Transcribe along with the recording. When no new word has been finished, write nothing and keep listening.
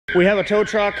We have a tow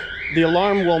truck. The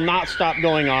alarm will not stop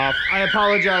going off. I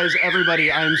apologize, everybody.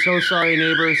 I am so sorry,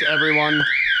 neighbors, everyone.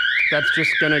 That's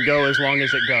just gonna go as long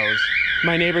as it goes.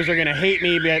 My neighbors are gonna hate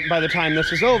me by the time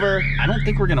this is over. I don't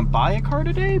think we're gonna buy a car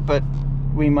today, but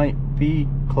we might be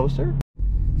closer.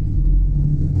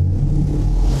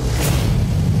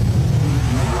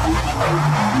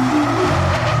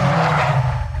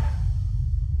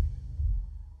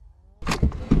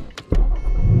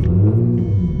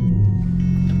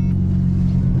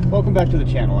 Welcome back to the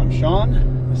channel. I'm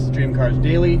Sean, this is Dreamcars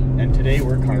Daily, and today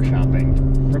we're car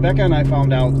shopping. Rebecca and I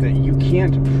found out that you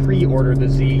can't pre-order the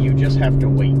Z, you just have to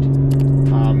wait.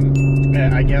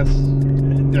 I guess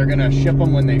they're gonna ship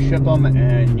them when they ship them,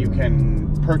 and you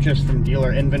can purchase from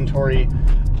dealer inventory,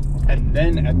 and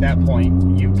then at that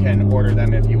point you can order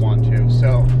them if you want to.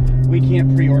 So we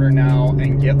can't pre-order now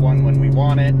and get one when we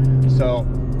want it, so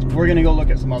we're gonna go look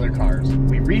at some other cars.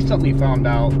 We recently found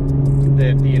out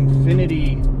that the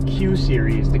Infiniti Q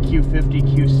series, the Q50,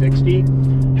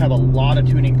 Q60, have a lot of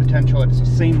tuning potential. It's the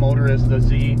same motor as the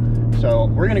Z, so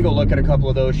we're gonna go look at a couple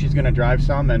of those. She's gonna drive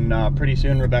some, and pretty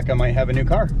soon Rebecca might have a new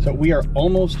car. So we are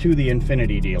almost to the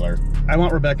Infiniti dealer. I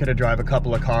want Rebecca to drive a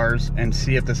couple of cars and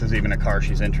see if this is even a car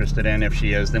she's interested in. If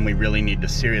she is, then we really need to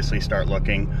seriously start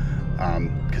looking,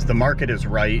 because the market is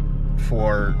right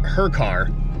for her car.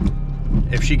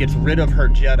 If she gets rid of her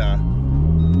Jetta,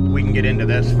 we can get into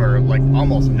this for like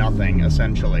almost nothing,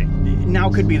 essentially. Now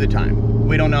could be the time.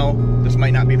 We don't know. This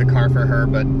might not be the car for her,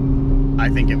 but I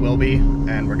think it will be,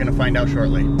 and we're gonna find out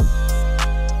shortly.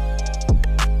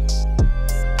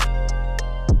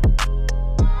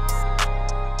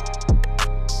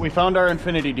 We found our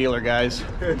Infiniti dealer, guys.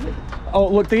 Oh,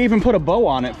 look, they even put a bow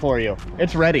on it for you.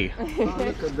 It's ready. Oh,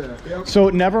 look at that. Yep. So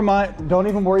never mind, don't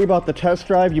even worry about the test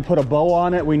drive. You put a bow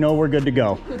on it, we know we're good to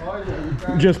go.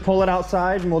 Just pull it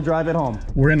outside and we'll drive it home.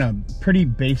 We're in a pretty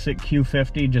basic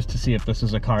Q50 just to see if this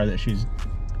is a car that she's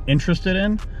interested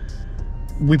in.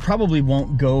 We probably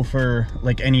won't go for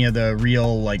like any of the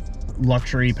real like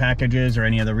luxury packages or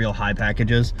any of the real high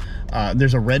packages.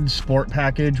 There's a red sport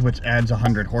package which adds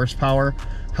 100 horsepower.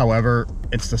 However,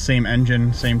 it's the same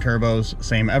engine, same turbos,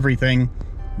 same everything.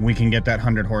 We can get that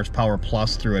 100 horsepower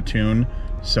plus through a tune.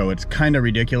 So it's kind of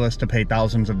ridiculous to pay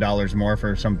thousands of dollars more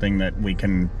for something that we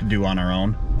can do on our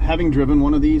own. Having driven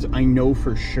one of these, I know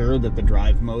for sure that the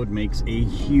drive mode makes a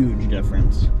huge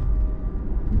difference.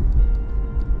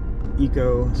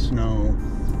 Eco, snow,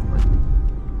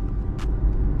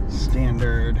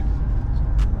 standard,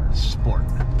 sport.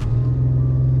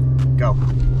 Go.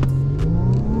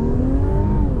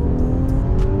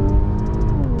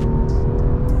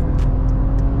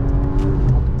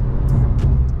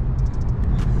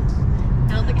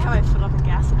 I put up the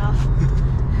gas enough.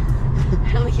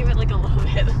 I only gave it like a little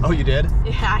bit. Oh, you did?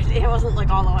 Yeah, it wasn't like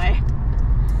all the way.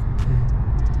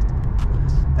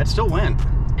 It still went.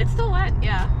 It still went,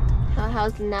 yeah.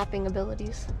 How's the napping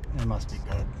abilities? It must be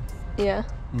good. Yeah.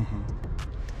 Mm-hmm.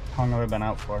 How long have I been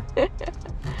out for?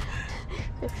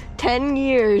 10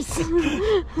 years.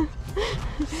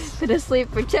 Been asleep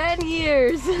for 10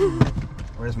 years.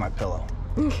 Where's my pillow?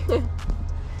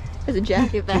 There's a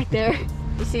jacket back there.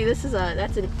 You see, this is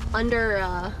that's an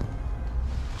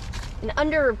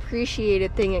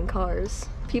underappreciated thing in cars.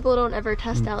 People don't ever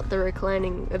test out the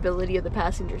reclining ability of the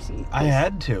passenger seat. I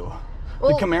had to.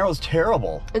 Well, the Camaro's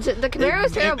terrible. The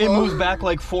Camaro's terrible. It moves back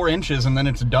like 4 inches and then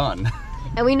it's done.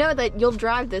 And we know that you'll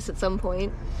drive this at some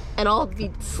point, and I'll be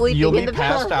sleeping You'll in be the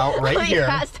passed out right I'll here. be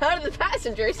passed out in the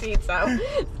passenger seat, so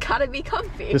it's gotta be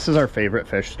comfy. This is our favorite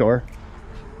fish store.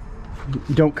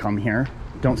 Don't come here.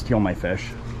 Don't steal my fish.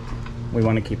 We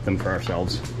want to keep them for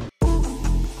ourselves.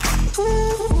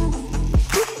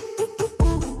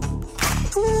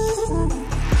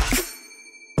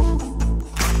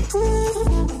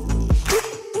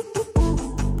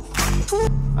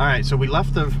 All right, so we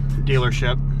left the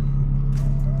dealership,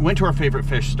 went to our favorite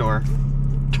fish store,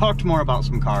 talked more about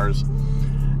some cars,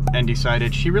 and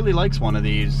decided she really likes one of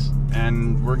these,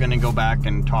 and we're gonna go back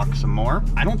and talk some more.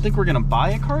 I don't think we're gonna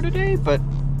buy a car today, but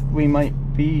we might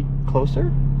be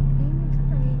closer.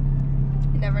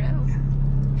 You never know.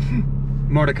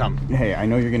 More to come. Hey, I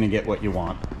know you're gonna get what you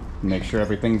want. Make sure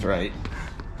everything's right.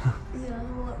 Yeah,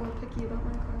 I'm a lot more picky about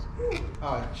my cars.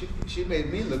 Oh, she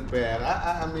made me look bad.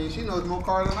 I mean, she knows more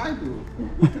cars than I do.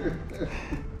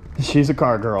 She's a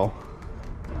car girl.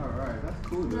 All right, that's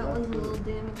cool. That one's a little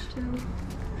damaged too.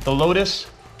 The Lotus,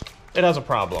 it has a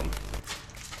problem.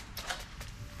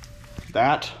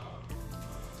 That,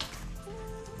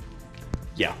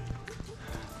 yeah.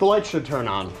 The light should turn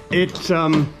on. It's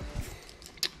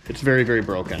very, very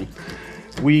broken.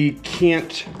 We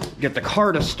can't get the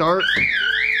car to start.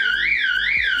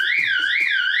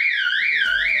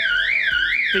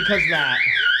 because that.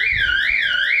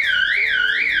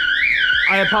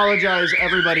 I apologize,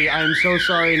 everybody. I'm so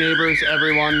sorry, neighbors,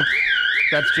 everyone.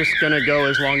 That's just gonna go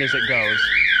as long as it goes.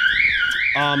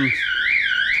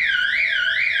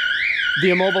 The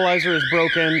immobilizer is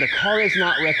broken. The car is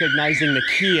not recognizing the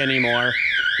key anymore,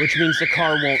 which means the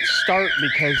car won't start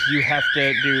because you have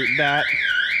to do that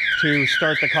to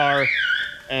start the car,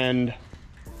 and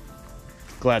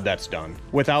glad that's done.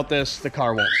 Without this, the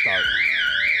car won't start.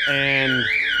 And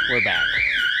we're back.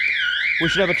 We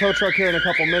should have a tow truck here in a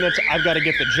couple minutes. I've got to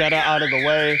get the Jetta out of the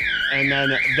way, and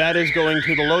then that is going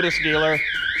to the Lotus dealer,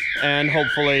 and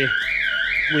hopefully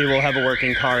we will have a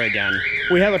working car again.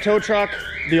 We have a tow truck.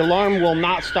 The alarm will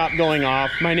not stop going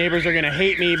off. My neighbors are gonna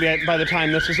hate me by the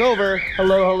time this is over.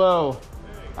 Hello, hello.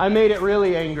 I made it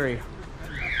really angry.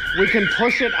 We can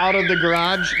push it out of the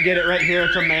garage, get it right here.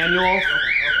 It's a manual.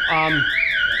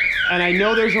 And I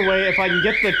know there's a way, if I can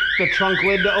get the trunk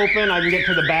lid to open, I can get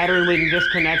to the battery and we can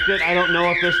disconnect it. I don't know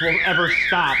if this will ever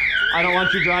stop. I don't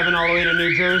want you driving all the way to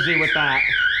New Jersey with that.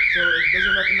 So it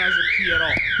doesn't recognize the key at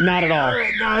all? Not at all. All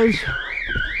right, guys.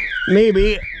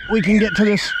 Maybe we can get to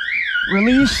this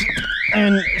release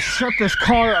and shut this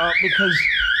car up, because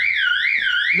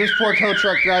this poor tow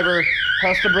truck driver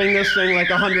has to bring this thing like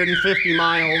 150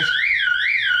 miles.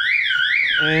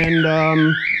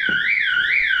 And,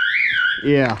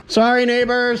 yeah. Sorry,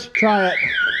 neighbors. Try it.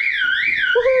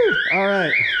 Woohoo! All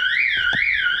right.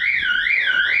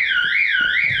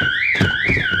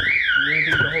 Is there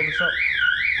anything to hold this up?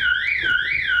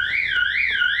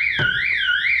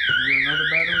 Is there another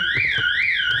battery?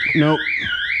 Nope.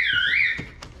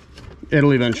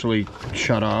 It'll eventually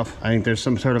shut off. I think there's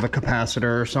some sort of a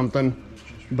capacitor or something,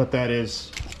 but that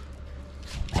is...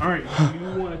 All right,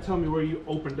 you want to tell me where you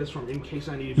opened this from in case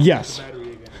I need to yes. the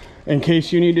battery again? In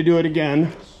case you need to do it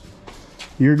again,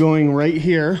 you're going right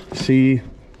here. See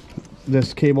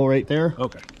this cable right there?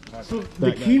 Okay. So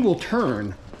the key will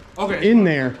turn in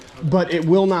there, but it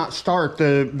will not start.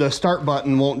 The start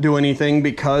button won't do anything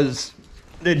because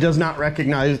it does not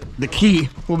recognize the key.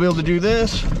 We'll be able to do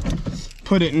this,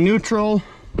 put it in neutral.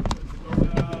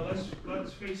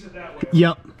 Let's face it that way.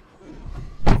 Yep.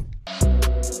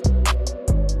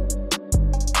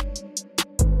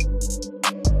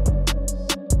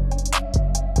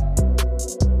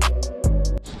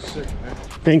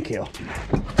 Thank you.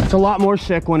 It's a lot more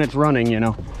sick when it's running, you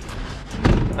know.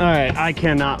 All right, I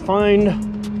cannot find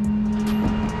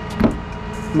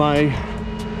my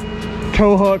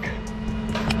tow hook.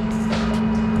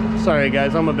 Sorry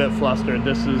guys, I'm a bit flustered.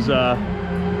 This is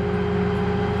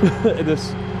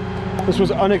this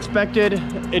was unexpected.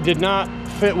 It did not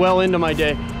fit well into my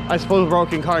day. I suppose a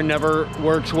broken car never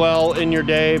works well in your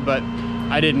day, but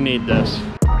I didn't need this.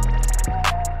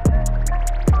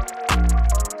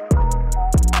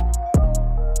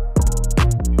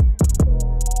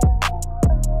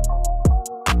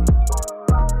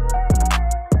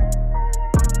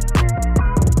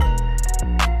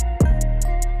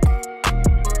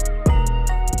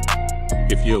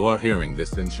 If you are hearing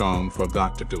this and Sean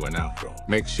forgot to do an outro,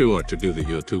 make sure to do the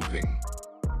YouTube thing.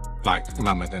 Like,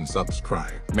 comment, and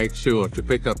subscribe. Make sure to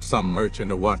pick up some merch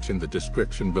and watch in the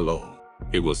description below.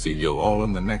 We will see you all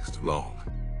in the next vlog.